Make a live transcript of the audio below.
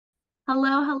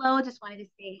Hello, hello. Just wanted to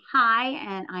say hi,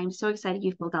 and I'm so excited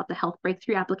you filled out the health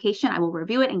breakthrough application. I will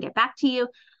review it and get back to you.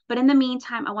 But in the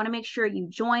meantime, I want to make sure you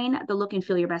join the Look and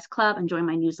Feel Your Best Club and join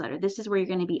my newsletter. This is where you're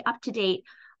going to be up to date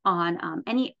on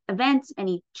any events,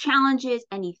 any challenges,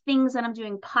 any things that I'm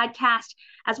doing, podcast,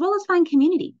 as well as find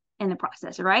community in the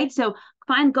process. All right. So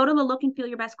go to the Look and Feel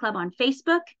Your Best Club on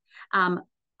Facebook. Um,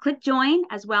 Click join,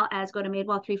 as well as go to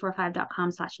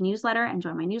madewell345.com/newsletter and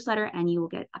join my newsletter, and you will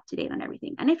get up to date on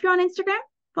everything. And if you're on Instagram,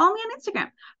 follow me on Instagram,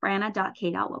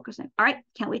 brianna.k.wilkerson. All right,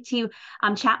 can't wait to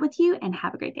chat with you, and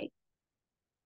have a great day.